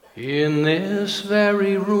In this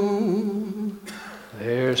very room,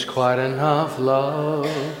 there's quite enough love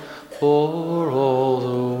for all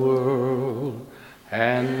the world.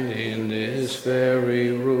 And in this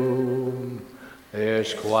very room,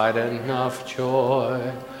 there's quite enough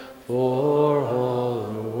joy for all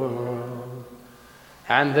the world.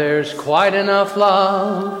 And there's quite enough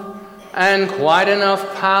love and quite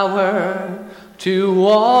enough power to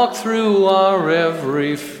walk through our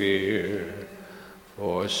every fear.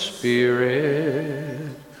 For Spirit,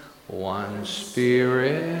 one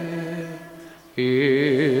Spirit,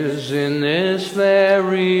 is in this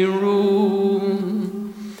very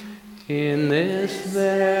room, in this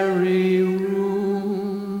very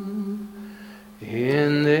room,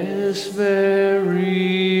 in this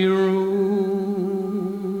very room.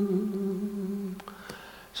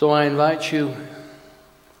 So I invite you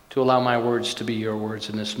to allow my words to be your words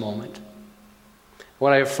in this moment.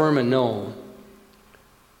 What I affirm and know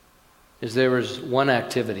is there is one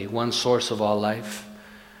activity, one source of all life.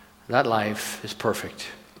 That life is perfect.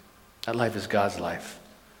 That life is God's life.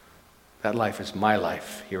 That life is my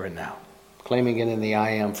life here and now. Claiming it in the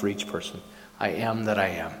I am for each person. I am that I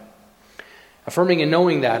am. Affirming and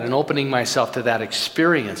knowing that and opening myself to that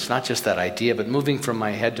experience, not just that idea, but moving from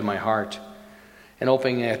my head to my heart and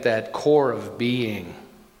opening at that core of being.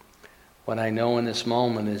 What I know in this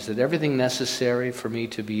moment is that everything necessary for me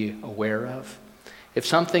to be aware of, if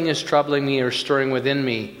something is troubling me or stirring within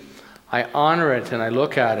me, I honor it and I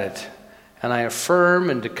look at it and I affirm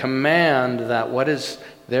and to command that what is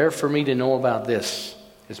there for me to know about this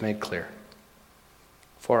is made clear.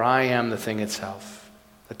 For I am the thing itself.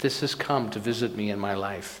 That this has come to visit me in my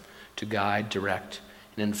life, to guide, direct,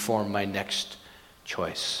 and inform my next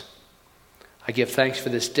choice. I give thanks for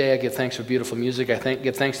this day. I give thanks for beautiful music.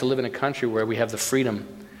 Give thanks to live in a country where we have the freedom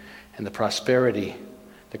and the prosperity,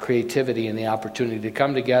 the creativity and the opportunity to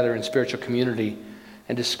come together in spiritual community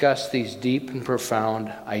and discuss these deep and profound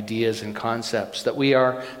ideas and concepts, that we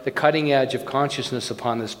are the cutting edge of consciousness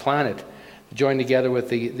upon this planet, joined together with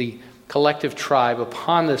the collective tribe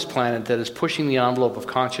upon this planet that is pushing the envelope of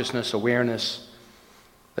consciousness, awareness,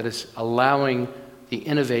 that is allowing the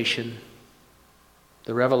innovation,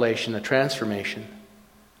 the revelation, the transformation,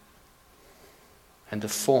 and the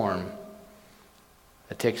form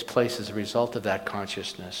that takes place as a result of that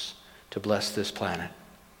consciousness to bless this planet.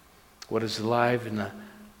 What is alive in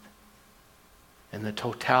the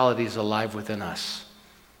totality is alive within us.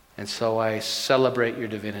 And so I celebrate your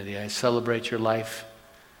divinity. I celebrate your life,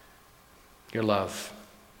 your love,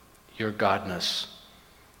 your godness.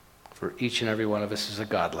 For each and every one of us is a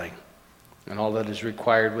godling. And all that is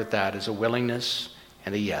required with that is a willingness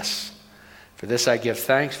and a yes. For this I give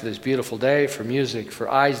thanks for this beautiful day, for music, for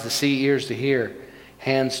eyes to see, ears to hear,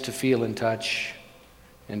 hands to feel and touch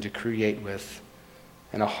and to create with,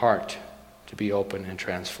 and a heart to be open and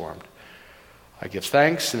transformed. I give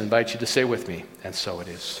thanks and invite you to say with me, and so it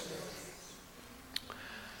is.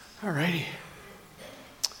 All righty.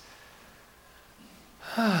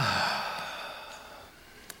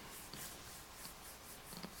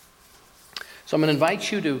 So I'm going to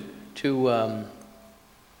invite you to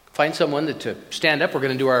find someone to stand up. We're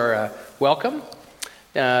going to do our welcome.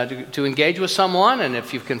 To engage with someone, and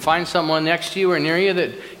if you can find someone next to you or near you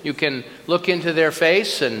that you can look into their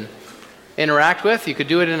face and interact with, you could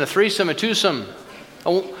do it in a threesome, a twosome.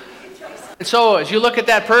 And so as you look at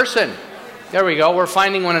that person, there we go, we're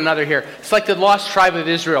finding one another here. It's like the lost tribe of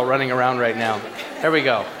Israel running around right now. There we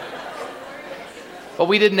go. But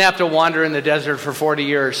we didn't have to wander in the desert for 40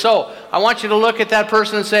 years. So I want you to look at that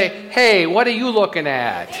person and say, hey, what are you looking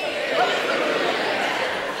at?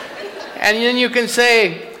 And then you can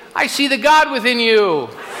say, I see the God within you.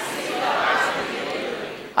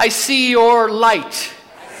 I see your light.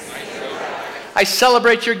 I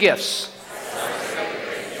celebrate your gifts.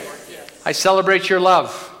 I celebrate your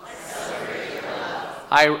love.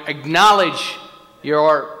 I acknowledge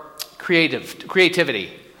your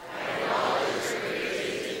creativity.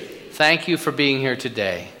 Thank you for being here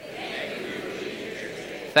today.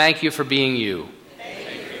 Thank you for being you.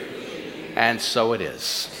 And so it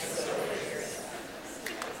is.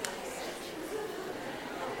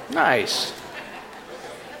 Nice.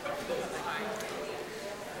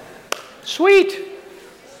 Sweet.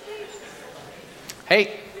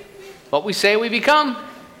 Hey, what we say we become.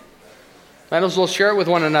 Might as well share it with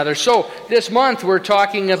one another. So this month we're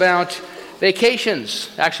talking about vacations.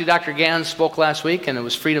 Actually, Dr. Gans spoke last week, and it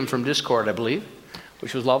was freedom from discord, I believe,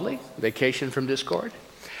 which was lovely. Vacation from discord.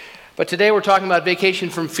 But today we're talking about vacation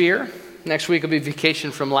from fear. Next week will be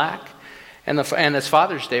vacation from lack. And it's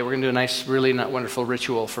Father's Day. We're going to do a nice, really wonderful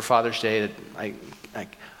ritual for Father's Day. That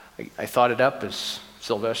I thought it up as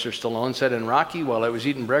Sylvester Stallone said in Rocky while I was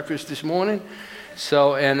eating breakfast this morning.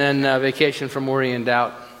 So, and then vacation from worry and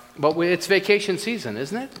doubt. But it's vacation season,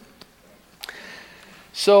 isn't it?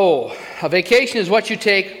 So, a vacation is what you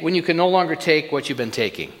take when you can no longer take what you've been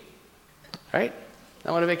taking. Right? Isn't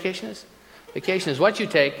that what a vacation is? Vacation is what you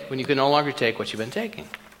take when you can no longer take what you've been taking.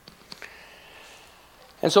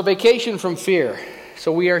 And so vacation from fear.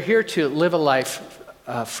 So we are here to live a life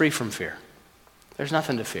free from fear. There's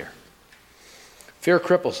nothing to fear. Fear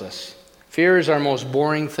cripples us. Fear is our most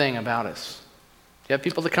boring thing about us. You have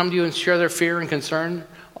people that come to you and share their fear and concern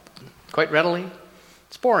quite readily.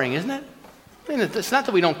 It's boring, isn't it? I mean, it's not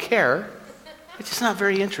that we don't care. It's just not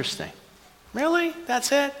very interesting. Really?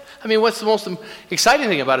 That's it? I mean, what's the most exciting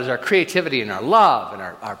thing about it is our creativity and our love and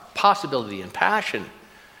our possibility and passion.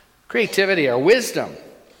 Creativity, our wisdom,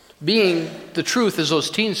 being the truth, as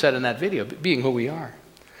those teens said in that video, being who we are.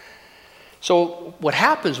 So what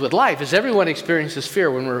happens with life is everyone experiences fear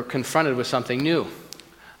when we're confronted with something new.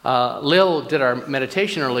 Lil did our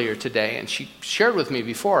meditation earlier today, and she shared with me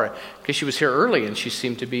before, because she was here early, and she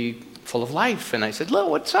seemed to be full of life. And I said, Lil,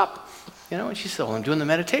 what's up? You know, and she said, well, I'm doing the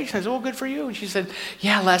meditation. I said, well, good for you. And she said,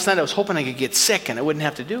 yeah, last night I was hoping I could get sick and I wouldn't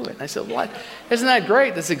have to do it. And I said, what? Isn't that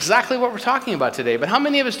great? That's exactly what we're talking about today. But how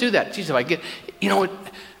many of us do that? Geez, if I get, you know what,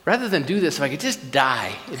 rather than do this, if I could just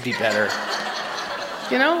die, it'd be better.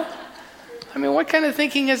 You know? I mean, what kind of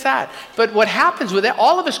thinking is that? But what happens with that,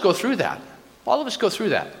 all of us go through that. All of us go through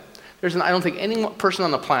that. I don't think any person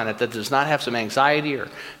on the planet that does not have some anxiety or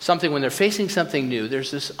something when they're facing something new,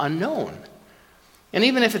 there's this unknown. And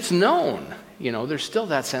even if it's known, you know, there's still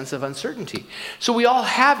that sense of uncertainty. So we all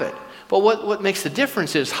have it. But what makes the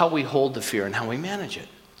difference is how we hold the fear and how we manage it.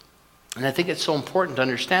 And I think it's so important to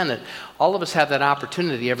understand that all of us have that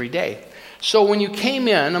opportunity every day. So when you came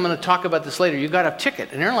in, I'm going to talk about this later, you got a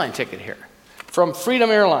ticket, an airline ticket here from Freedom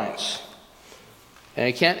Airlines. And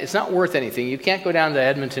it's not worth anything. You can't go down to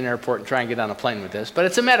Edmonton Airport and try and get on a plane with this, but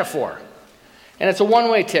it's a metaphor. And it's a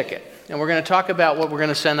one-way ticket. And we're going to talk about what we're going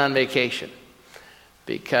to send on vacation.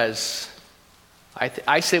 Because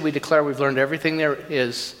I say we declare we've learned everything there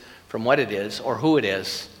is from what it is or who it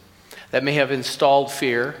is that may have installed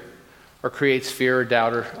fear or creates fear or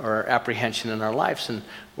doubt or apprehension in our lives, and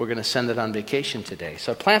we're going to send it on vacation today.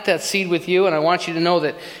 So I plant that seed with you, and I want you to know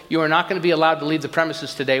that you are not going to be allowed to leave the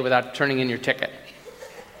premises today without turning in your ticket.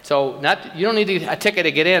 So you don't need a ticket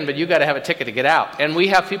to get in, but you got to have a ticket to get out. And we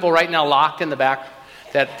have people right now locked in the back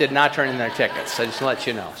that did not turn in their tickets. So just to let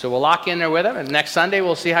you know. So we'll lock you in there with them, and next Sunday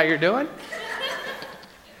we'll see how you're doing.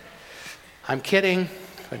 I'm kidding.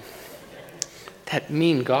 But that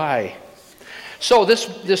mean guy. So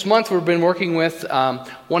this month we've been working with,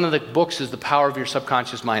 one of the books is The Power of Your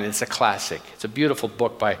Subconscious Mind. It's a classic. It's a beautiful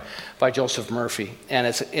book by Joseph Murphy.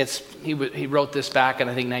 And he wrote this back in,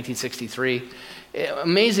 I think, 1963.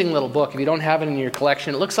 Amazing little book. If you don't have it in your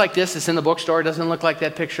collection, it looks like this. It's in the bookstore. It doesn't look like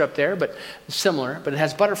that picture up there, but it's similar. But it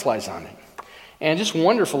has butterflies on it. And just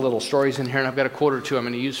wonderful little stories in here. And I've got a quote or two I'm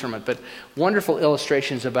going to use from it. But wonderful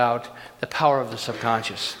illustrations about the power of the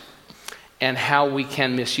subconscious and how we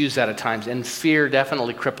can misuse that at times. And fear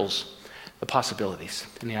definitely cripples the possibilities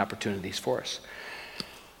and the opportunities for us.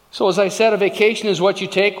 So as I said, a vacation is what you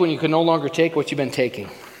take when you can no longer take what you've been taking.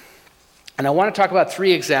 And I want to talk about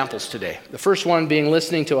 3 examples today. The first one being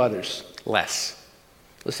listening to others less.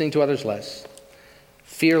 Listening to others less.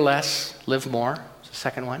 Fear less, live more is the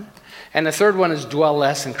second one. And the third one is dwell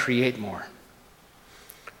less and create more.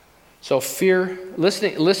 So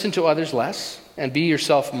listen to others less and be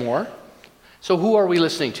yourself more. So who are we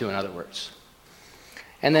listening to, in other words?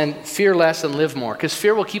 And then fear less and live more. Because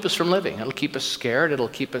fear will keep us from living. It'll keep us scared. It'll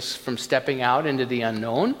keep us from stepping out into the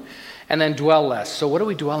unknown. And then dwell less. So what are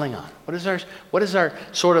we dwelling on? What is our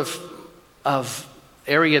sort of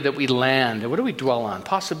area that we land? What do we dwell on?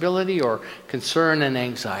 Possibility or concern and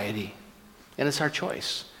anxiety? And it's our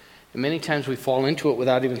choice. And many times we fall into it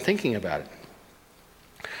without even thinking about it.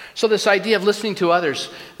 So this idea of listening to others,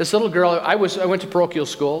 this little girl, I went to parochial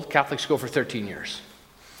school, Catholic school for 13 years.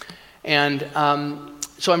 And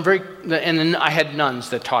so and then I had nuns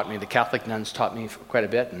that taught me. The Catholic nuns taught me quite a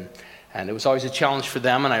bit. And it was always a challenge for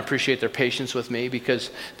them, and I appreciate their patience with me because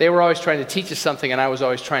they were always trying to teach us something, and I was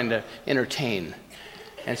always trying to entertain.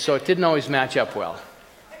 And so it didn't always match up well.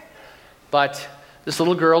 But this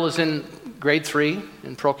little girl is in grade 3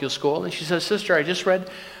 in parochial school, and she says, Sister, I just read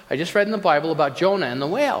in the Bible about Jonah and the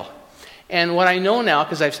whale. And what I know now,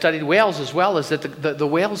 because I've studied whales as well, is that the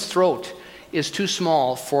whale's throat is too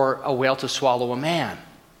small for a whale to swallow a man.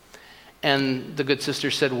 And the good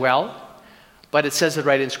sister said, well, but it says it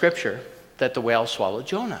right in Scripture that the whale swallowed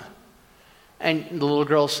Jonah. And the little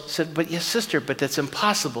girl said, but yes, sister, but that's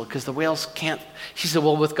impossible because the whales can't. She said,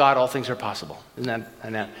 well, with God, all things are possible. And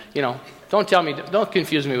then, don't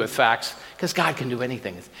confuse me with facts because God can do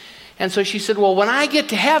anything. And so she said, well, when I get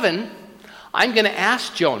to heaven, I'm going to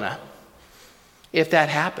ask Jonah if that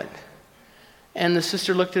happened. And the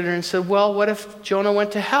sister looked at her and said, well, what if Jonah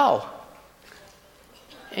went to hell?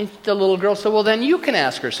 And the little girl said, well, then you can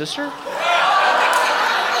ask her, sister.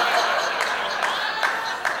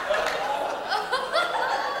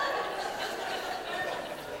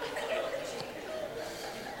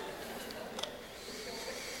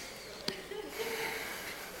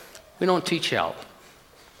 We don't teach hell.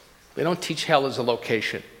 We don't teach hell as a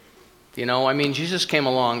location. Jesus came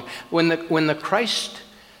along. When the Christ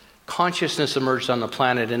consciousness emerged on the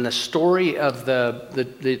planet and the story of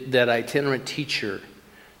that itinerant teacher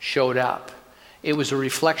showed up, it was a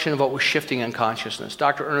reflection of what was shifting in consciousness.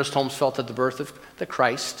 Dr. Ernest Holmes felt at the birth of the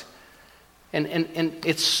Christ, and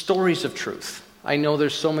it's stories of truth. I know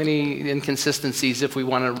there's so many inconsistencies if we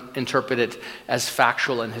want to interpret it as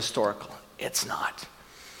factual and historical. It's not.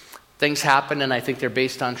 Things happen, and I think they're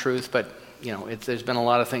based on truth, but there's been a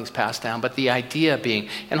lot of things passed down. But the idea being,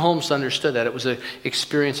 and Holmes understood that, it was an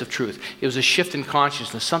experience of truth. It was a shift in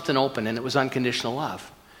consciousness, something open, and it was unconditional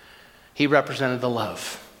love. He represented the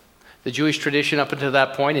love. The Jewish tradition up until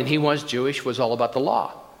that point, and he was Jewish, was all about the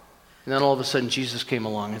law. And then all of a sudden Jesus came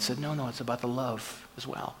along and said, no, it's about the love as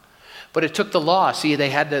well. But it took the law. See,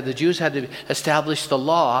 the Jews had to establish the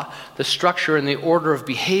law, the structure, and the order of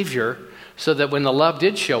behavior, so that when the love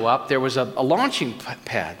did show up, there was a launching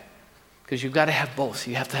pad. Because you've got to have both.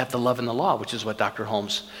 You have to have the love and the law, which is what Dr.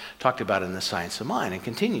 Holmes talked about in The Science of Mind, and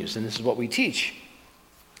continues. And this is what we teach.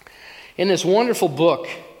 In this wonderful book,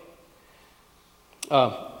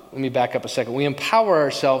 let me back up a second. We empower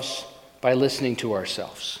ourselves by listening to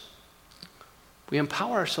ourselves. We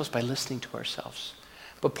empower ourselves by listening to ourselves.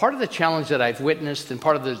 But part of the challenge that I've witnessed and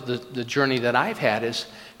part of the journey that I've had is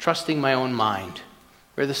trusting my own mind.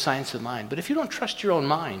 We're the science of mind. But if you don't trust your own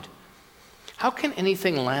mind, how can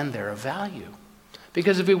anything land there of value?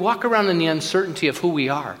 Because if we walk around in the uncertainty of who we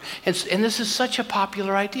are, and this is such a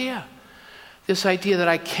popular idea, this idea that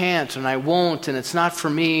I can't and I won't and it's not for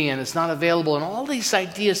me and it's not available, and all these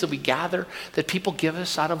ideas that we gather that people give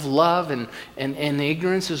us out of love and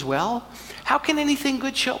ignorance as well, how can anything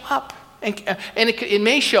good show up? And it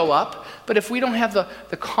may show up, but if we don't have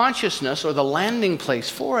the consciousness or the landing place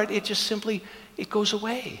for it, it just simply, it goes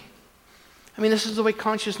away. I mean, this is the way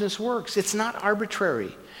consciousness works. It's not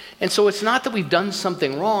arbitrary. And so it's not that we've done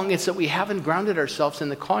something wrong, it's that we haven't grounded ourselves in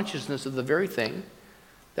the consciousness of the very thing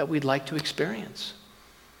that we'd like to experience.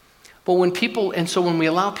 But when we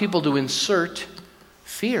allow people to insert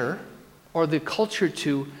fear or the culture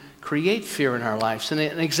to create fear in our lives, and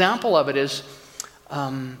an example of it is,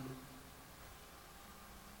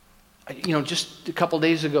 just a couple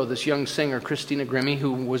days ago, this young singer, Christina Grimmie,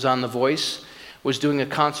 who was on The Voice, was doing a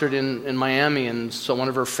concert in Miami, and so one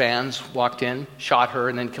of her fans walked in, shot her,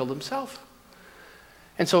 and then killed himself.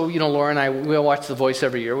 And so, Laura and I, we watch The Voice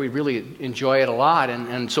every year. We really enjoy it a lot,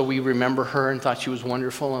 and so we remember her and thought she was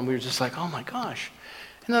wonderful, and we were just like, oh my gosh.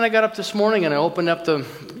 And then I got up this morning, and I opened up the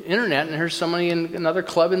internet, and there's somebody in another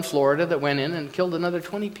club in Florida that went in and killed another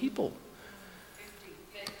 20 people.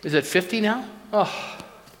 50. Is it 50 now? Oh.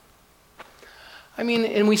 I mean,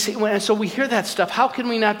 and so we hear that stuff. How can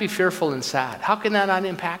we not be fearful and sad? How can that not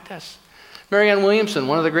impact us? Marianne Williamson,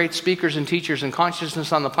 one of the great speakers and teachers in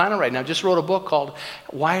consciousness on the planet right now, just wrote a book called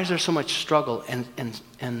Why Is There So Much Struggle and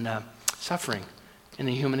Suffering in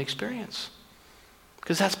the Human Experience?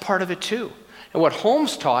 Because that's part of it too. And what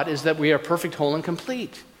Holmes taught is that we are perfect, whole, and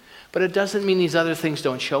complete. But it doesn't mean these other things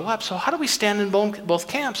don't show up. So how do we stand in both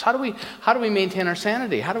camps? How do we maintain our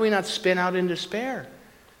sanity? How do we not spin out in despair?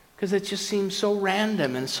 Because it just seems so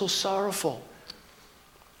random and so sorrowful.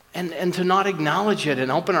 And to not acknowledge it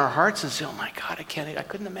and open our hearts and say, oh my God, I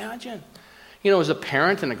couldn't imagine. As a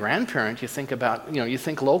parent and a grandparent, you think about, you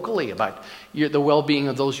think locally about the well-being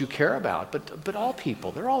of those you care about. But all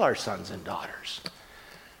people, they're all our sons and daughters.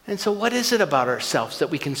 And so what is it about ourselves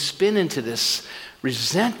that we can spin into this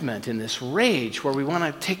resentment and this rage where we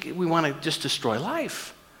want to just destroy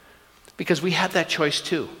life? Because we had that choice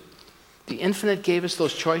too. The infinite gave us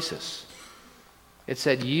those choices. It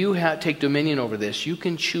said, take dominion over this. You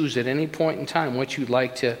can choose at any point in time what you'd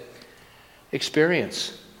like to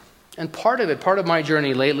experience. And part of my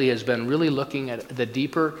journey lately has been really looking at the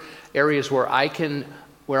deeper areas where I can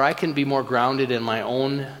be more grounded in my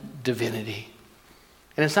own divinity.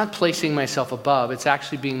 And it's not placing myself above. It's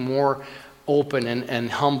actually being more open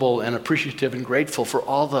and humble and appreciative and grateful for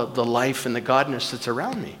all the life and the godness that's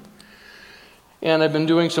around me. And I've been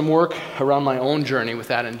doing some work around my own journey with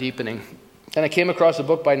that and deepening. And I came across a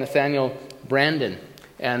book by Nathaniel Branden.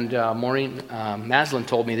 And Maureen Maslin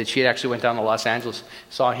told me that she actually went down to Los Angeles,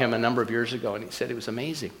 saw him a number of years ago, and he said it was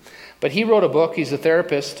amazing. But he wrote a book. He's a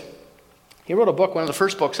therapist. He wrote a book, one of the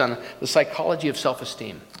first books on the psychology of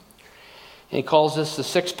self-esteem. And he calls this The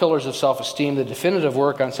 6 Pillars of Self-Esteem, the definitive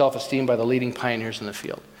work on self-esteem by the leading pioneers in the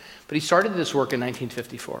field. But he started this work in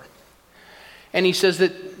 1954. And he says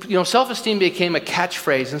that, self-esteem became a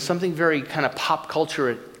catchphrase and something very kind of pop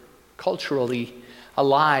culturally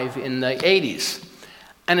alive in the 80s.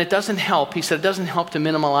 And it doesn't help. He said it doesn't help to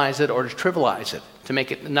minimalize it or to trivialize it, to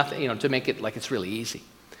make it nothing, to make it like it's really easy.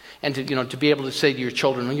 And to be able to say to your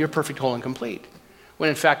children, well, you're perfect, whole, and complete. When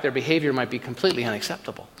in fact their behavior might be completely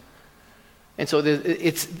unacceptable. And so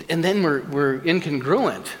then we're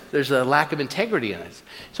incongruent. There's a lack of integrity in it.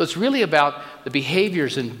 So it's really about the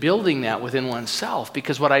behaviors and building that within oneself.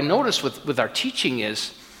 Because what I notice with our teaching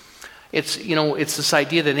is, it's this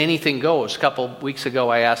idea that anything goes. A couple weeks ago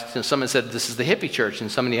I asked, someone said, this is the hippie church,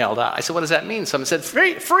 and somebody yelled out. I said, what does that mean? Someone said,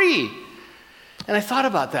 free. And I thought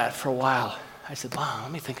about that for a while. I said, wow,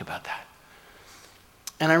 let me think about that.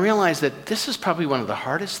 And I realized that this is probably one of the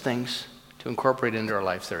hardest things to incorporate into our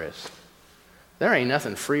lives there is. There ain't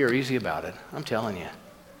nothing free or easy about it, I'm telling you.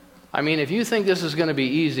 I mean, if you think this is going to be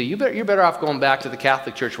easy, you're better off going back to the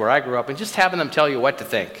Catholic Church where I grew up and just having them tell you what to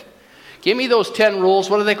think. Give me those 10 rules.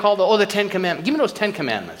 What are they called? The 10 Commandments. Give me those 10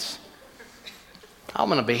 Commandments. I'm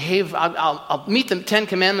going to behave. I'll meet the 10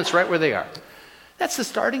 Commandments right where they are. That's the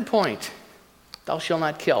starting point. Thou shalt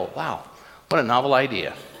not kill. Wow, what a novel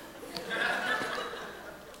idea.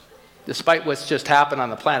 Despite what's just happened on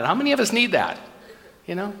the planet, how many of us need that?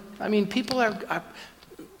 I mean, people are,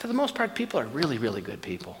 for the most part, people are really, really good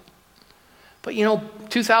people. But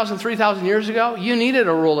 2,000, 3,000 years ago, you needed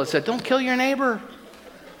a rule that said, don't kill your neighbor.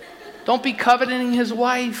 Don't be coveting his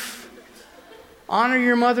wife. Honor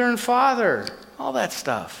your mother and father. All that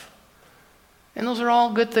stuff. And those are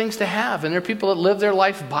all good things to have. And there are people that live their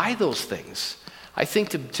life by those things. I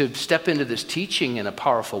think to step into this teaching in a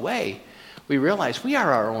powerful way, we realize we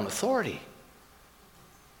are our own authority.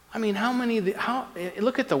 I mean,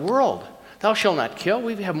 look at the world. Thou shalt not kill.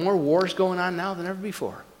 We have more wars going on now than ever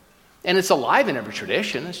before. And it's alive in every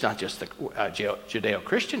tradition. It's not just the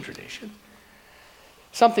Judeo-Christian tradition.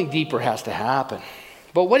 Something deeper has to happen.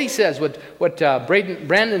 But what he says, what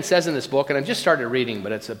Branden says in this book, and I've just started reading,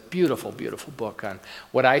 but it's a beautiful, beautiful book on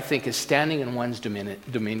what I think is standing in one's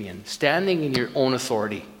dominion, standing in your own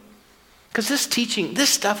authority. Because this teaching, this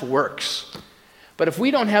stuff works. But if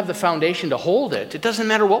we don't have the foundation to hold it, it doesn't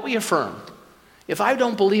matter what we affirm. If I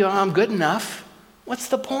don't believe I'm good enough, what's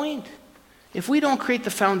the point? If we don't create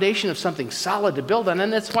the foundation of something solid to build on,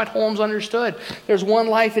 and that's what Holmes understood. There's one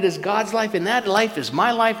life, it is God's life, and that life is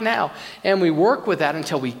my life now. And we work with that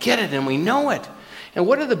until we get it and we know it. And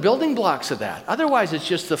what are the building blocks of that? Otherwise, it's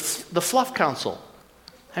just the fluff counsel.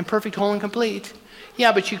 I'm perfect, whole, and complete.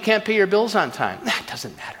 Yeah, but you can't pay your bills on time. That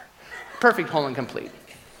doesn't matter. Perfect, whole, and complete.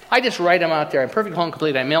 I just write them out there. I'm perfect, whole, and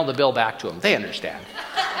complete. I mail the bill back to them. They understand.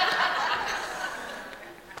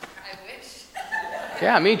 I wish.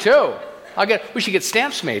 Yeah, me too. We should get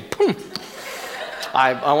stamps made. Boom.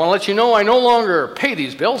 I want to let you know I no longer pay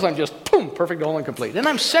these bills. I'm just, boom, perfect, whole, and complete. And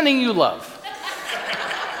I'm sending you love.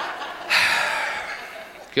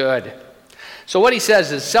 Good. So what he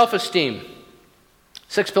says is self-esteem.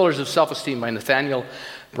 6 Pillars of Self-Esteem by Nathaniel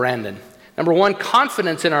Branden. Number 1,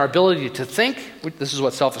 confidence in our ability to think. This is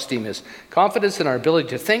what self-esteem is. Confidence in our ability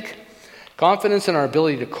to think. Confidence in our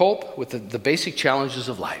ability to cope with the basic challenges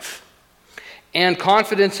of life. And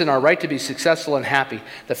confidence in our right to be successful and happy.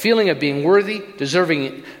 The feeling of being worthy,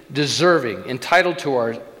 deserving, entitled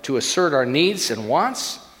to assert our needs and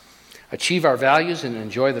wants, achieve our values, and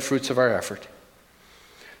enjoy the fruits of our effort.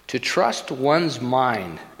 To trust one's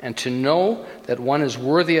mind and to know that one is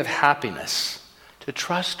worthy of happiness. To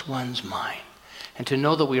trust one's mind and to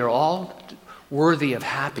know that we are all worthy of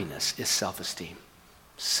happiness is self-esteem.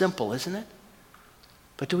 Simple, isn't it?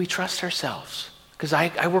 But do we trust ourselves? Because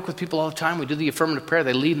I work with people all the time. We do the affirmative prayer.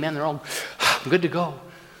 They leave, man, they're all good to go.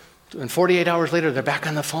 And 48 hours later, they're back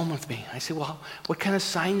on the phone with me. I say, well, what kind of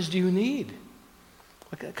signs do you need?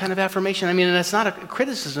 What kind of affirmation? I mean, and it's not a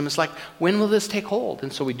criticism. It's like, when will this take hold?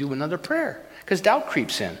 And so we do another prayer because doubt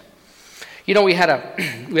creeps in. We had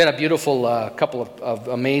a beautiful couple of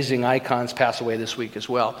amazing icons pass away this week as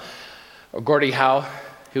well. Gordie Howe,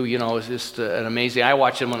 who, is just an amazing... I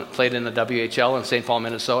watched him when he played in the WHL in St. Paul,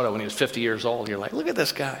 Minnesota when he was 50 years old. You're like, look at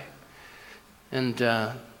this guy. And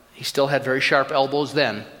he still had very sharp elbows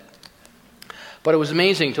then. But it was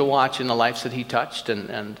amazing to watch in the lives that he touched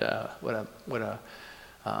and what a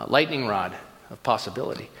lightning rod of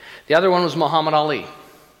possibility. The other one was Muhammad Ali.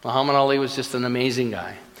 Muhammad Ali was just an amazing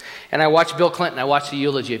guy. And I watched Bill Clinton. I watched the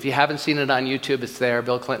eulogy. If you haven't seen it on YouTube, it's there.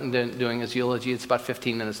 Bill Clinton doing his eulogy. It's about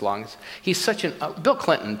 15 minutes long. Bill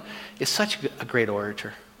Clinton is such a great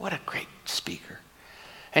orator. What a great speaker.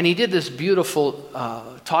 And he did this beautiful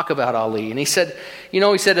talk about Ali. And he said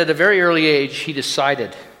at a very early age, he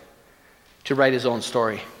decided to write his own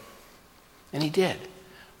story. And he did.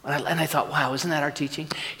 And I thought, wow, isn't that our teaching?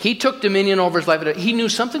 He took dominion over his life. He knew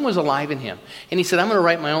something was alive in him. And he said, I'm going to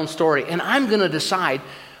write my own story. And I'm going to decide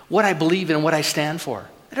what I believe in and what I stand for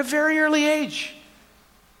at a very early age.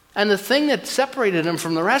 And the thing that separated him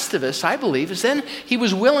from the rest of us, I believe, is then he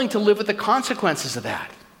was willing to live with the consequences of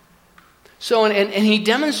that. So, and he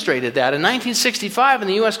demonstrated that. In 1965, when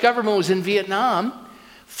the U.S. government was in Vietnam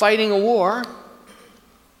fighting a war,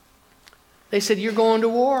 they said, you're going to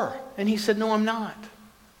war. And he said, no, I'm not.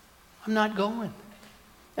 I'm not going.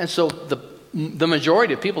 And so the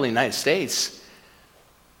majority of people in the United States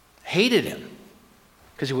hated him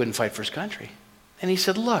because he wouldn't fight for his country. And he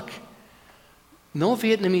said, look, no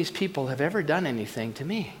Vietnamese people have ever done anything to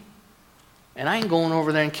me. And I ain't going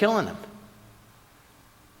over there and killing them.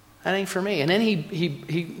 That ain't for me. And then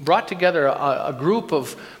he brought together a group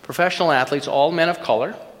of professional athletes, all men of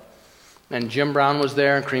color. And Jim Brown was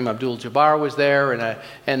there, and Kareem Abdul-Jabbar was there,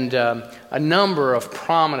 and a number of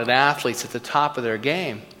prominent athletes at the top of their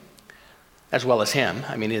game, as well as him.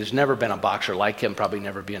 I mean, there's never been a boxer like him, probably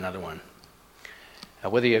never be another one.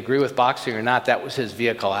 Whether you agree with boxing or not, that was his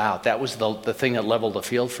vehicle out. That was the thing that leveled the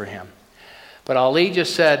field for him. But Ali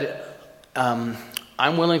just said,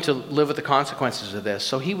 I'm willing to live with the consequences of this.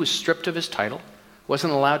 So he was stripped of his title,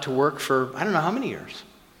 wasn't allowed to work for I don't know how many years.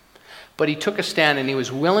 But he took a stand and he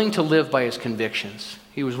was willing to live by his convictions.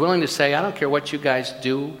 He was willing to say, I don't care what you guys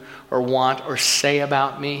do or want or say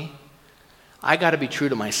about me. I got to be true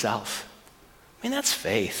to myself. I mean, that's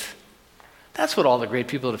faith. That's what all the great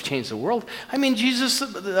people that have changed the world. I mean, Jesus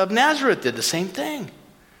of Nazareth did the same thing.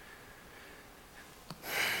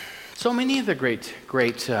 So many of the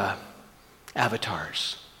great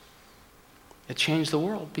avatars that changed the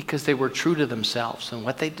world because they were true to themselves and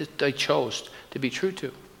what they chose to be true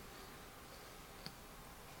to.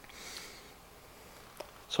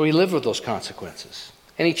 So he lived with those consequences.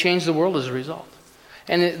 And he changed the world as a result.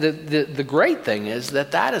 And the great thing is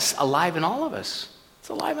that is alive in all of us. It's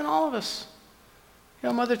alive in all of us. You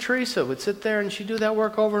know, Mother Teresa would sit there and she'd do that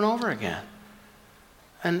work over and over again.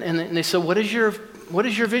 And they said, what is your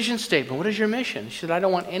vision statement? What is your mission? She said, I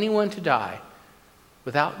don't want anyone to die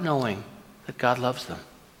without knowing that God loves them.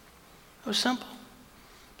 It was simple.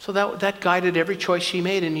 So that guided every choice she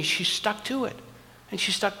made, and she stuck to it. And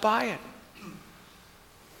she stuck by it.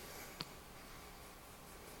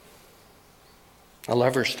 I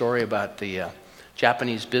love her story about the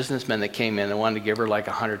Japanese businessmen that came in and wanted to give her like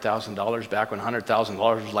 $100,000 back when $100,000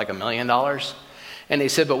 was like $1 million. And they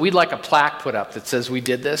said, but we'd like a plaque put up that says we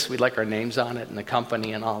did this. We'd like our names on it and the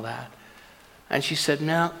company and all that. And she said,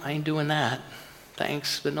 no, I ain't doing that.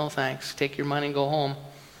 Thanks, but no thanks. Take your money and go home.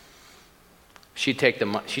 She'd take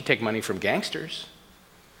money from gangsters.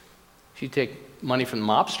 She'd take money from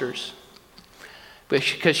mobsters.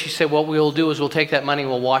 Because she said, what we'll do is we'll take that money and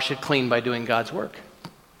we'll wash it clean by doing God's work.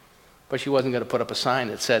 But she wasn't going to put up a sign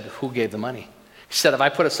that said, who gave the money? She said, if I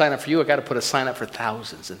put a sign up for you, I got to put a sign up for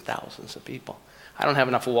thousands and thousands of people. I don't have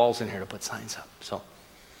enough walls in here to put signs up. So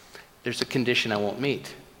there's a condition I won't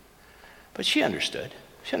meet. But she understood.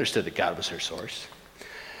 She understood that God was her source.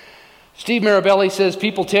 Steve Mirabelli says,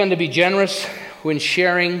 people tend to be generous when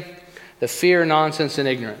sharing the fear, nonsense, and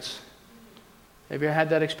ignorance. Have you ever had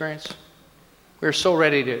that experience? We're so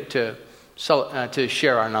ready to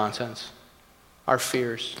share our nonsense, our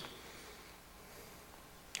fears,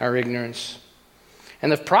 our ignorance.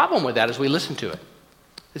 And the problem with that is we listen to it.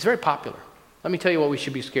 It's very popular. Let me tell you what we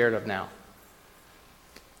should be scared of now.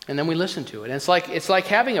 And then we listen to it. And it's like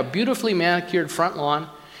having a beautifully manicured front lawn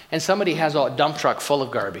and somebody has a dump truck full of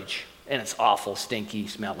garbage. And it's awful, stinky,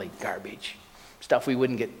 smelly garbage. Stuff we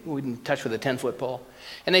wouldn't touch with a 10-foot pole.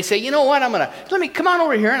 And they say, you know what, come on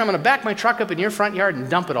over here and I'm going to back my truck up in your front yard and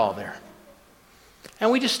dump it all there.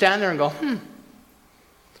 And we just stand there and go,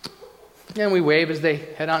 And we wave as they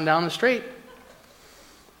head on down the street.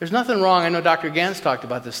 There's nothing wrong. I know Dr. Gans talked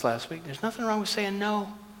about this last week. There's nothing wrong with saying,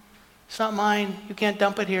 no, it's not mine. You can't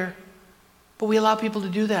dump it here. But we allow people to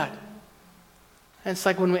do that. And it's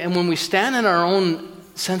like when we stand in our own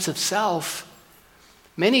sense of self,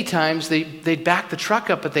 many times they back the truck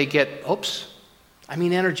up, but they get,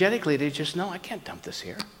 energetically, they just know, I can't dump this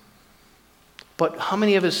here. But how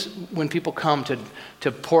many of us, when people come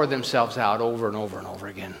to pour themselves out over and over and over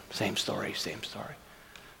again, same story,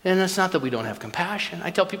 And it's not that we don't have compassion. I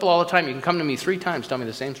tell people all the time, you can come to me 3 times, tell me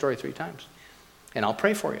the same story 3 times, and I'll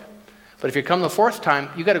pray for you. But if you come the 4th time,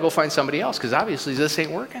 you got to go find somebody else, because obviously this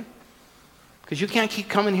ain't working. Because you can't keep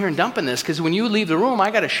coming here and dumping this, because when you leave the room, I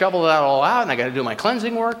got to shovel that all out, and I got to do my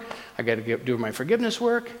cleansing work, I got to do my forgiveness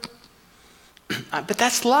work. But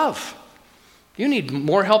that's love. You need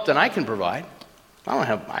more help than I can provide. I don't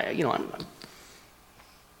have,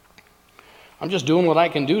 I'm just doing what I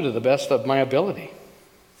can do to the best of my ability.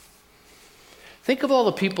 Think of all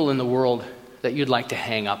the people in the world that you'd like to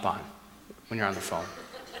hang up on when you're on the phone.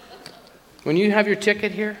 When you have your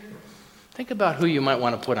ticket here, think about who you might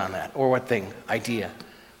want to put on that, or what thing, idea,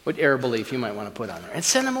 what error belief you might want to put on there. And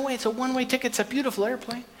send them away. It's a one-way ticket. It's a beautiful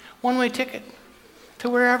airplane. One-way ticket to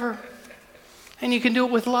wherever. And you can do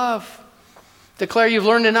it with love. Declare you've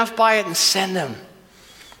learned enough by it and send them.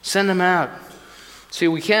 Send them out. See,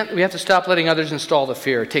 we have to stop letting others install the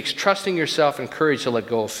fear. It takes trusting yourself and courage to let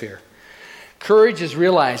go of fear. Courage is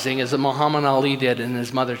realizing, as Muhammad Ali did and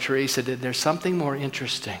his Mother Teresa did, there's something more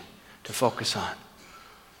interesting to focus on.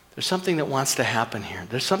 There's something that wants to happen here.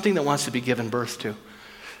 There's something that wants to be given birth to.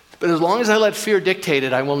 But as long as I let fear dictate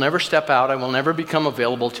it, I will never step out. I will never become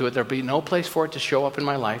available to it. There'll be no place for it to show up in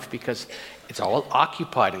my life, because it's all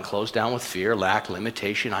occupied and closed down with fear, lack,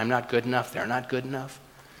 limitation. I'm not good enough. They're not good enough.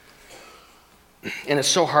 And it's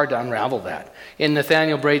so hard to unravel that. In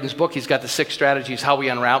Nathaniel Braden's book, he's got the 6 strategies how we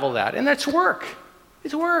unravel that. And that's work.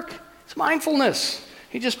 It's work. It's mindfulness.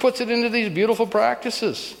 He just puts it into these beautiful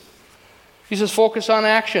practices. He says focus on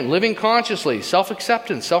action, living consciously,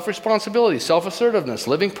 self-acceptance, self-responsibility, self-assertiveness,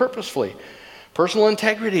 living purposefully, personal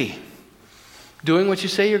integrity, doing what you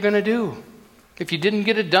say you're going to do. If you didn't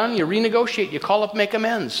get it done, you renegotiate, you call up, make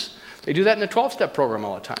amends. They do that in the 12-step program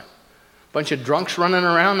all the time. Bunch of drunks running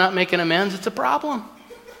around not making amends, it's a problem.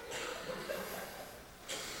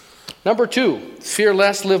 Number 2, fear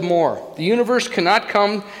less, live more. The universe cannot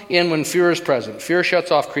come in when fear is present. Fear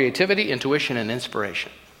shuts off creativity, intuition, and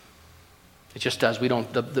inspiration. It just does.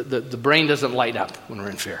 The brain doesn't light up when we're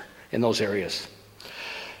in fear in those areas.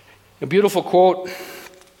 A beautiful quote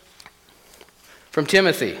from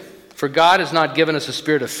Timothy. For God has not given us a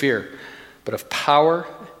spirit of fear, but of power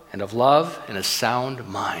and of love and a sound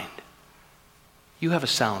mind. You have a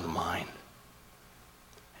sound mind.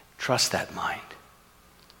 Trust that mind.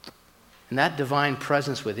 And that divine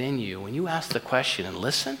presence within you, when you ask the question and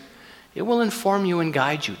listen, it will inform you and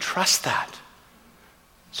guide you. Trust that.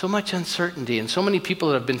 So much uncertainty, and so many people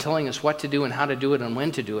that have been telling us what to do and how to do it and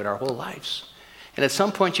when to do it our whole lives. And at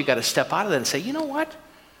some point you got to step out of that and say, you know what?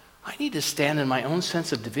 I need to stand in my own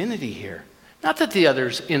sense of divinity here. Not that the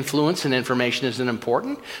other's influence and information isn't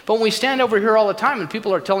important, but when we stand over here all the time and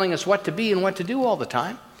people are telling us what to be and what to do all the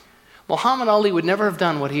time, Muhammad Ali would never have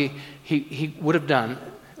done what he would have done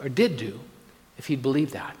or did do if he'd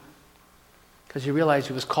believed that. Because he realized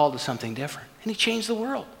he was called to something different. And he changed the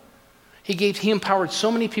world. He empowered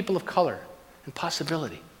so many people of color and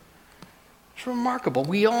possibility. It's remarkable.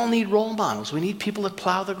 We all need role models. We need people that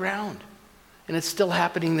plow the ground. And it's still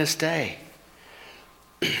happening this day.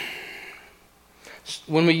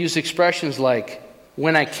 When we use expressions like,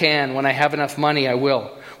 when I can, when I have enough money, I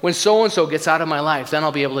will. When so-and-so gets out of my life, then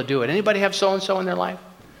I'll be able to do it. Anybody have so-and-so in their life?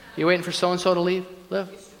 You waiting for so-and-so to leave?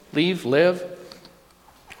 Live?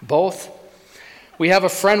 Both. We have a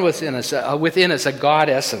friend within us, a God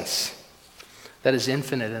essence that is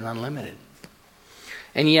infinite and unlimited.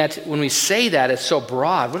 And yet, when we say that, it's so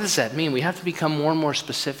broad. What does that mean? We have to become more and more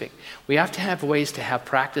specific. We have to have ways to have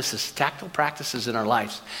practices, tactile practices in our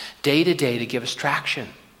lives, day to day, to give us traction.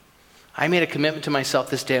 I made a commitment to myself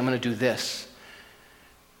this day, I'm going to do this.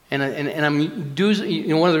 And I'm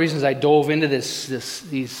doing, one of the reasons I dove into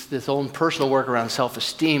this own personal work around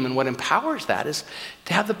self-esteem, and what empowers that is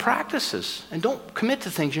to have the practices. And don't commit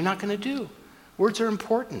to things you're not going to do. Words are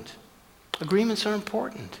important. Agreements are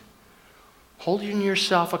important. Holding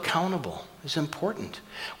yourself accountable is important.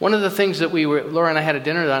 One of the things that Laura and I had a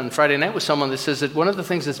dinner on Friday night with someone that says that one of the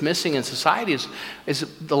things that's missing in society is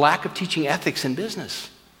the lack of teaching ethics in business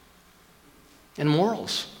and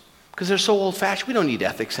morals. Because they're so old-fashioned, we don't need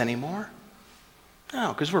ethics anymore.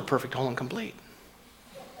 No, because we're perfect, whole, and complete.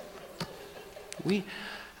 That's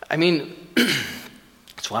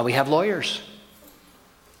why we have lawyers.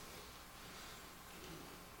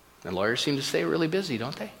 And lawyers seem to stay really busy,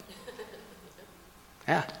 don't they?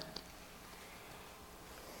 Yeah.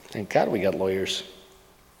 Thank God we got lawyers.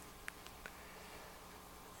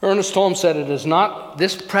 Ernest Holmes said,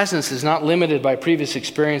 this presence is not limited by previous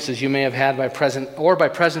experiences you may have had by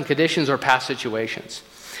present conditions or past situations.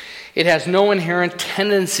 It has no inherent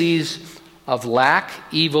tendencies of lack,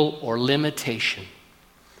 evil, or limitation.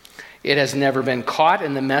 It has never been caught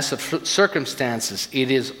in the mess of circumstances. It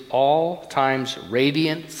is all times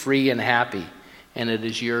radiant, free, and happy, and it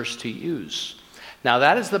is yours to use. Now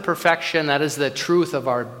that is the perfection, that is the truth of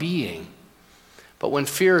our being. But when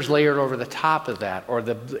fear is layered over the top of that, or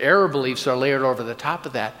the error beliefs are layered over the top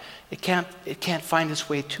of that, it can't find its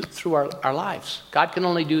way through our lives. God can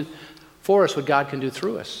only do for us what God can do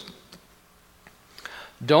through us.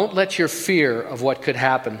 Don't let your fear of what could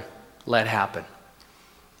happen let happen.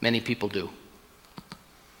 Many people do.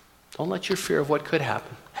 Don't let your fear of what could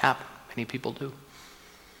happen. Many people do.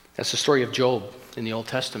 That's the story of Job in the Old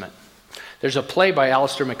Testament. There's a play by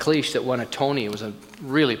Alistair MacLeish that won a Tony. It was a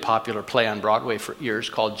really popular play on Broadway for years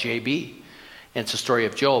called J.B. And it's a story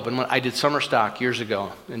of Job. And when I did summer stock years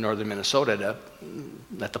ago in northern Minnesota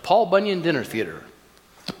at the Paul Bunyan Dinner Theater.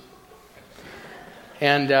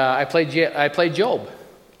 And I played Job.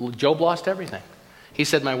 Job lost everything. He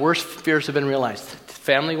said, my worst fears have been realized.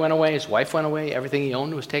 Family went away, his wife went away, everything he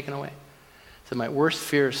owned was taken away. He said, my worst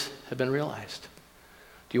fears have been realized.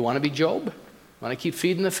 Do you want to be Job? Want to keep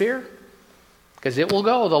feeding the fear? Because it will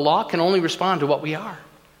go. The law can only respond to what we are.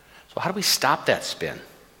 So how do we stop that spin?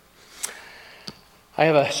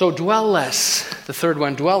 So dwell less. The third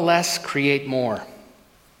one, dwell less, create more. I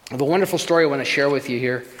have a wonderful story I want to share with you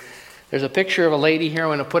here. There's a picture of a lady here I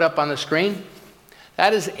want to put up on the screen.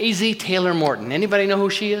 That is A.Z. Taylor Morton. Anybody know who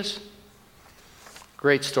she is?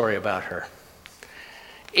 Great story about her.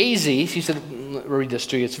 A.Z., she said, I'll read this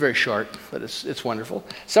to you. It's very short, but it's wonderful.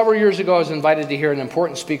 Several years ago, I was invited to hear an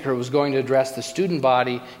important speaker who was going to address the student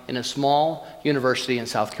body in a small university in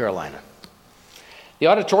South Carolina. The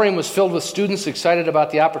auditorium was filled with students excited about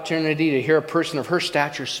the opportunity to hear a person of her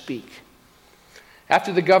stature speak.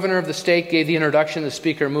 After the governor of the state gave the introduction, the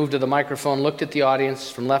speaker moved to the microphone, looked at the audience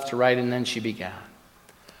from left to right, and then she began.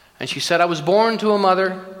 And she said, I was born to a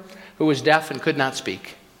mother who was deaf and could not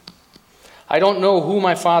speak. I don't know who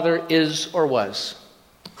my father is or was.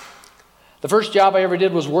 The first job I ever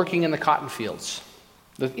did was working in the cotton fields.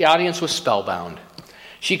 The audience was spellbound.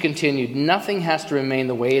 She continued, nothing has to remain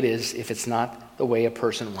the way it is if it's not the way a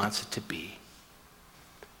person wants it to be.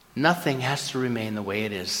 Nothing has to remain the way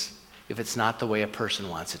it is if it's not the way a person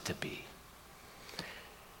wants it to be.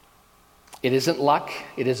 It isn't luck,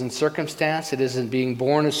 it isn't circumstance, it isn't being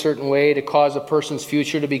born a certain way to cause a person's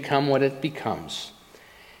future to become what it becomes.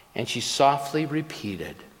 And she softly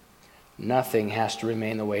repeated, nothing has to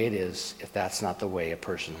remain the way it is if that's not the way a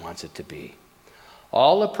person wants it to be.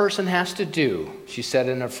 All a person has to do, she said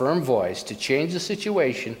in a firm voice, to change the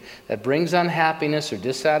situation that brings unhappiness or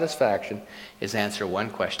dissatisfaction is answer one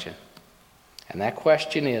question. And that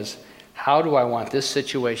question is, how do I want this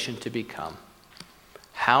situation to become?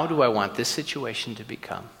 How do I want this situation to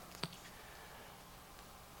become?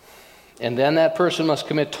 And then that person must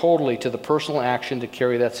commit totally to the personal action to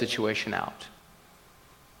carry that situation out.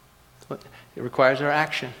 It requires our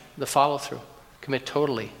action, the follow-through. Commit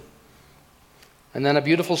totally. And then a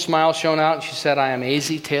beautiful smile shone out, and she said, I am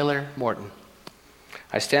A.Z. Taylor Morton.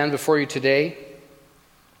 I stand before you today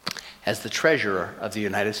as the treasurer of the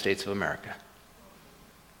United States of America.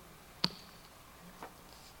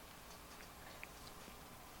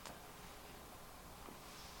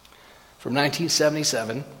 From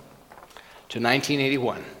 1977 to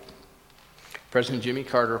 1981, President Jimmy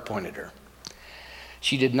Carter appointed her.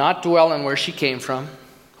 She did not dwell on where she came from,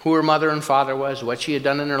 who her mother and father was, what she had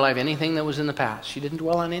done in her life, anything that was in the past. She didn't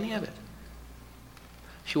dwell on any of it.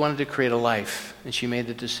 She wanted to create a life, and she made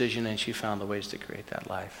the decision, and she found the ways to create that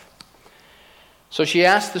life. So she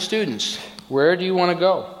asked the students, where do you want to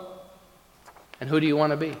go? And who do you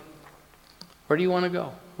want to be? Where do you want to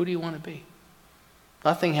go? Who do you want to be?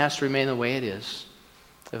 Nothing has to remain the way it is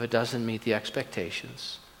if it doesn't meet the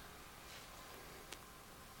expectations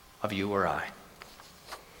of you or I.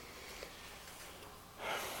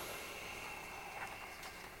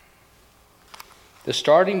 The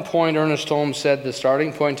starting point, Ernest Holmes said, the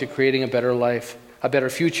starting point to creating a better life, a better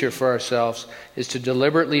future for ourselves, is to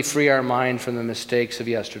deliberately free our mind from the mistakes of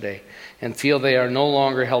yesterday and feel they are no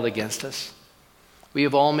longer held against us. We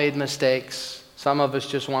have all made mistakes. Some of us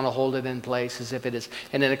just want to hold it in place as if it is,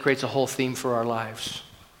 and then it creates a whole theme for our lives.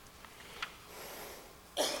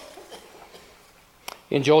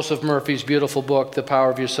 In Joseph Murphy's beautiful book, The Power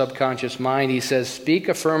of Your Subconscious Mind, he says, speak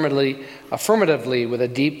affirmatively with a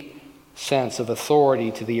deep sense of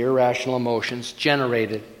authority to the irrational emotions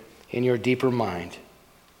generated in your deeper mind.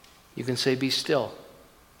 You can say, be still,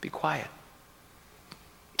 be quiet.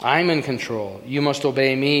 I'm in control. You must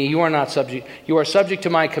obey me. You are not subject. You are subject to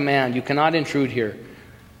my command. You cannot intrude here.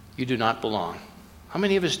 You do not belong. How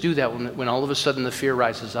many of us do that when all of a sudden the fear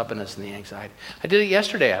rises up in us and the anxiety? I did it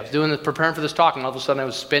yesterday. I was preparing for this talk, and all of a sudden I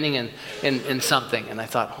was spinning in something, and I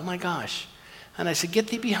thought, oh my gosh. And I said, get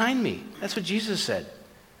thee behind me. That's what Jesus said.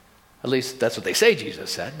 At least that's what they say Jesus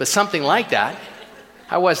said, but something like that.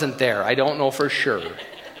 I wasn't there. I don't know for sure.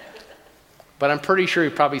 But I'm pretty sure he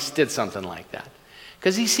probably did something like that.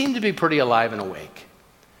 Because he seemed to be pretty alive and awake.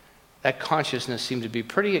 That consciousness seemed to be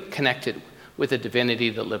pretty connected with the divinity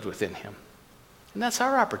that lived within him. And that's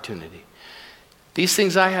our opportunity. These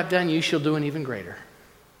things I have done, you shall do an even greater.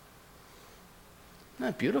 Isn't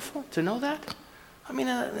that beautiful to know that? I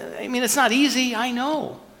mean, it's not easy, I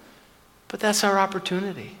know. But that's our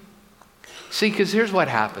opportunity. See, because here's what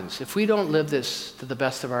happens. If we don't live this to the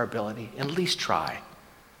best of our ability, at least try.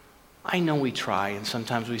 I know we try, and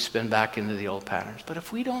sometimes we spin back into the old patterns. But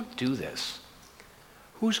if we don't do this,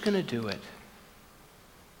 who's going to do it?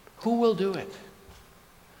 Who will do it?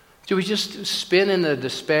 Do we just spin in the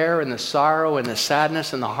despair and the sorrow and the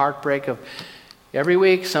sadness and the heartbreak of every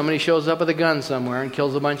week somebody shows up with a gun somewhere and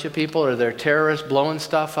kills a bunch of people, or they're terrorists blowing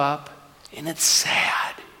stuff up? And it's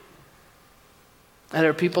sad. And there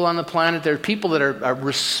are people on the planet, there are people that are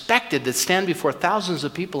respected, that stand before thousands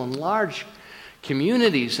of people in large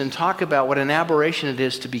communities and talk about what an aberration it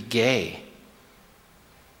is to be gay,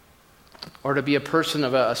 or to be a person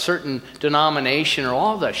of a certain denomination, or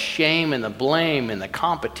all the shame and the blame and the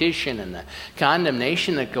competition and the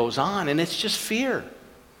condemnation that goes on. And it's just fear.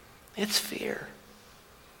 It's fear.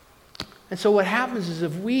 And so what happens is,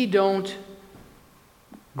 if we don't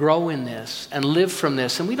grow in this and live from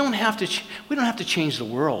this, and we don't have to change the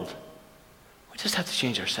world. We just have to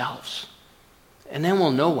change ourselves. And then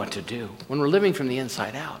we'll know what to do when we're living from the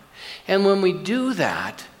inside out. And when we do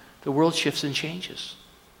that, the world shifts and changes.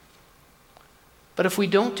 But if we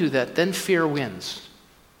don't do that, then fear wins.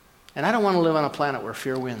 And I don't want to live on a planet where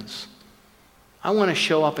fear wins. I want to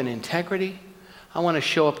show up in integrity. I want to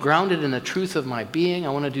show up grounded in the truth of my being. I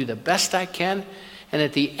want to do the best I can. And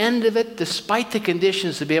at the end of it, despite the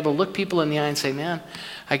conditions, to be able to look people in the eye and say, man,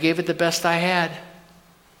 I gave it the best I had.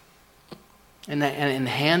 And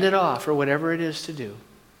hand it off, or whatever it is to do.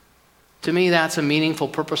 To me, that's a meaningful,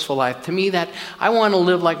 purposeful life. To me, that I want to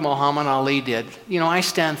live like Muhammad Ali did. You know, I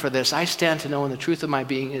stand for this. I stand to know, and the truth of my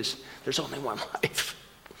being is there's only one life.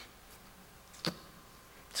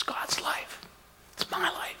 It's God's life. It's my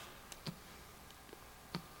life.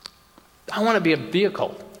 I want to be a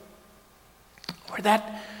vehicle where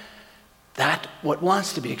that what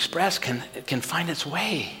wants to be expressed can find its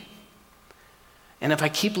way. And if I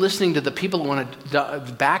keep listening to the people who want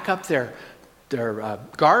to back up their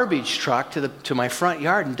garbage truck to my front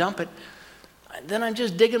yard and dump it, then I'm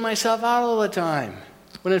just digging myself out all the time.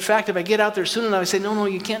 When in fact, if I get out there soon enough, I say, no,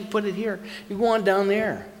 you can't put it here. You go on down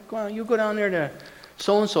there. You go down there to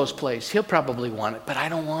so-and-so's place. He'll probably want it, but I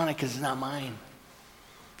don't want it because it's not mine.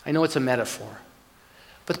 I know it's a metaphor.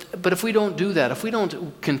 But if we don't do that, if we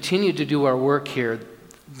don't continue to do our work here,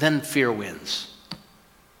 then fear wins.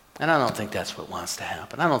 And I don't think that's what wants to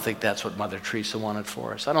happen. I don't think that's what Mother Teresa wanted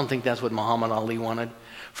for us. I don't think that's what Muhammad Ali wanted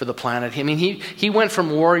for the planet. I mean, he went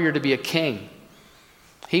from warrior to be a king.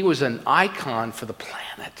 He was an icon for the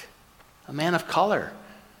planet, a man of color.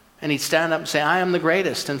 And he'd stand up and say, I am the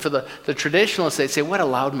greatest. And for the traditionalists, they'd say, what a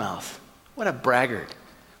loudmouth, what a braggart,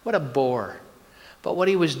 what a bore. But what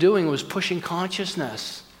he was doing was pushing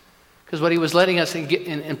consciousness. Because what he was letting us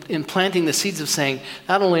in planting the seeds of saying,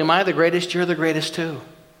 not only am I the greatest, you're the greatest too.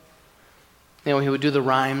 You know, he would do the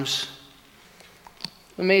rhymes.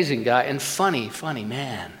 Amazing guy, and funny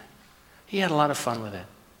man. He had a lot of fun with it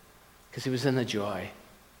because he was in the joy.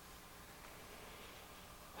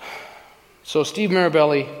 So Steve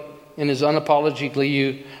Mirabelli, in his Unapologetically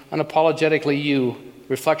You,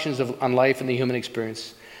 Reflections on Life and the Human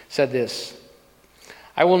Experience, said this: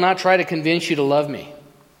 I will not try to convince you to love me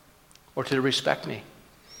or to respect me,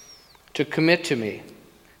 to commit to me,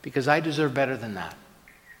 because I deserve better than that.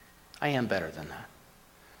 I am better than that.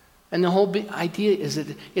 And the whole idea is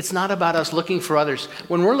that it's not about us looking for others.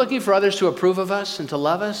 When we're looking for others to approve of us and to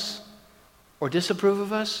love us or disapprove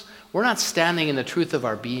of us, we're not standing in the truth of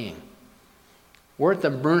our being. We're at the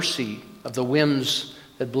mercy of the whims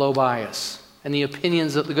that blow by us and the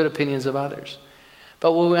good opinions of others.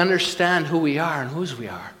 But when we understand who we are and whose we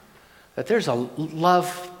are, that there's a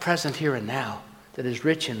love present here and now that is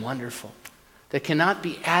rich and wonderful, that cannot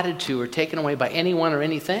be added to or taken away by anyone or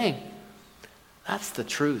anything. That's the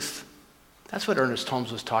truth. That's what Ernest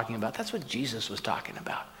Holmes was talking about. That's what Jesus was talking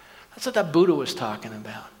about. That's what the Buddha was talking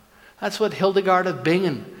about. That's what Hildegard of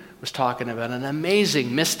Bingen was talking about, an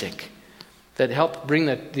amazing mystic that helped bring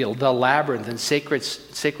the labyrinth and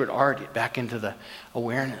sacred art back into the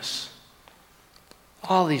awareness.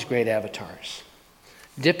 All these great avatars.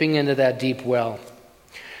 Dipping into that deep well.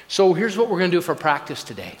 So here's what we're going to do for practice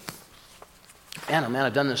today. Man, oh man,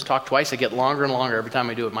 I've done this talk twice. I get longer and longer every time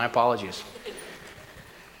I do it. My apologies.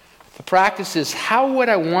 The practice is, how would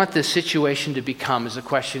I want this situation to become, is a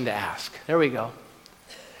question to ask. There we go.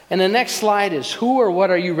 And the next slide is, who or what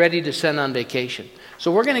are you ready to send on vacation?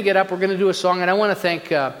 So we're going to get up, we're going to do a song, and I want to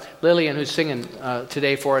thank Lillian, who's singing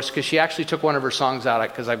today for us, because she actually took one of her songs out,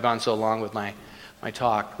 because I've gone so long with my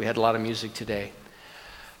talk. We had a lot of music today.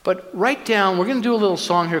 But write down, we're going to do a little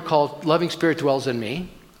song here called Loving Spirit Dwells in Me.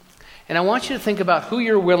 And I want you to think about who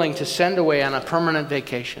you're willing to send away on a permanent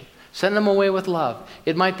vacation. Send them away with love.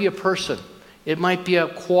 It might be a person. It might be a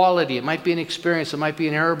quality. It might be an experience. It might be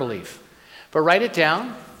an error belief. But write it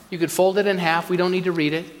down. You could fold it in half. We don't need to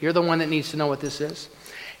read it. You're the one that needs to know what this is.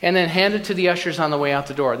 And then hand it to the ushers on the way out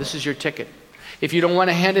the door. This is your ticket. If you don't want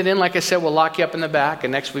to hand it in, like I said, we'll lock you up in the back,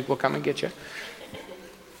 and next week we'll come and get you.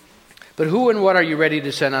 But who and what are you ready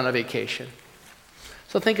to send on a vacation?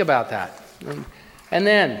 So think about that. And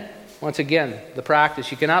then, once again, the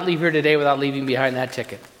practice. You cannot leave here today without leaving behind that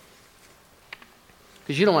ticket.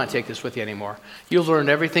 Because you don't want to take this with you anymore. You've learned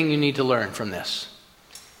everything you need to learn from this.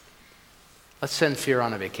 Let's send fear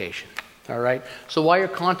on a vacation. All right? So while you're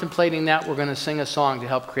contemplating that, we're going to sing a song to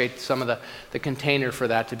help create some of the container for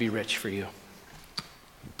that to be rich for you.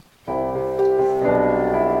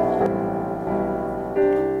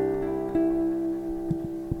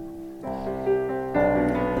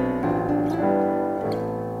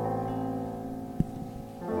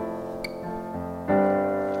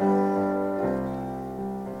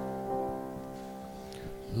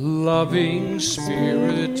 Loving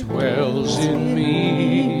Spirit dwells in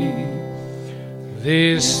me.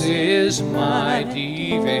 This is my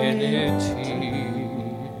divinity.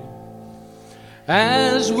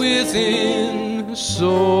 As within,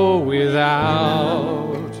 so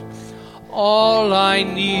without. All I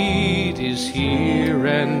need is here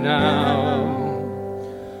and now.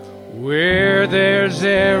 Where there's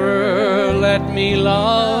error, let me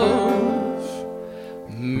love.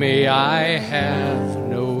 May I have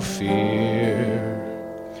no fear.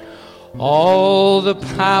 All the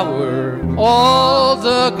power, all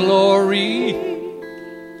the glory,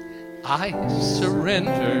 I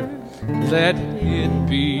surrender, let it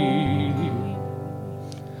be.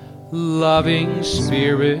 Loving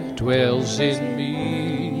Spirit dwells in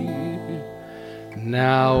me,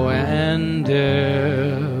 now and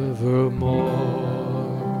evermore.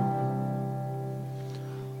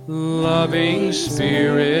 Loving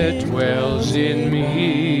Spirit dwells in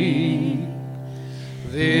me.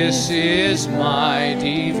 This is my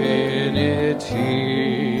divinity.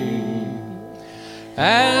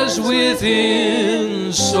 As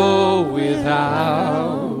within, so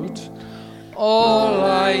without. All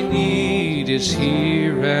I need is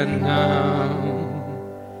here and now.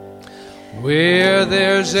 Where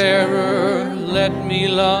there's error, let me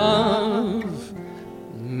love.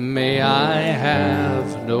 May I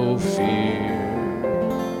have no fear.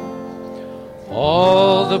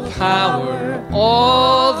 All the power,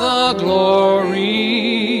 all the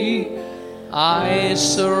glory, I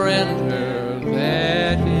surrender,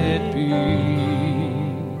 let it be.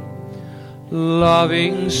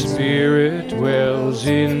 Loving Spirit dwells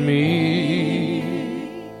in me,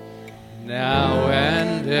 now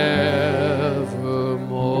and evermore.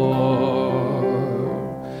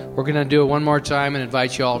 We're going to do it one more time and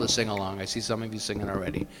invite you all to sing along. I see some of you singing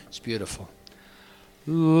already. It's beautiful.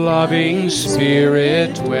 Loving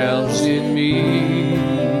Spirit dwells in me.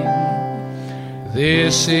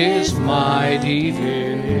 This is my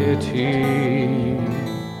divinity.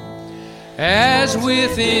 As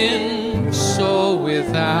within, so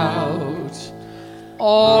without.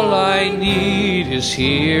 All I need is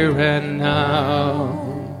here and now.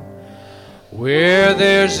 Where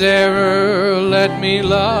there's error, let me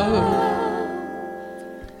love.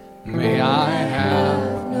 May I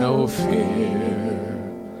have no fear.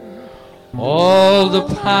 All the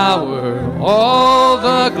power, all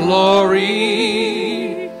the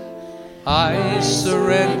glory, I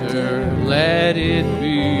surrender, let it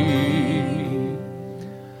be.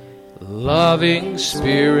 Loving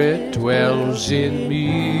Spirit dwells in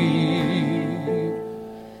me,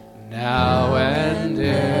 now and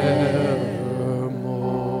evermore.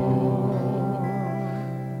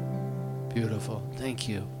 Beautiful. Thank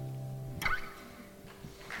you.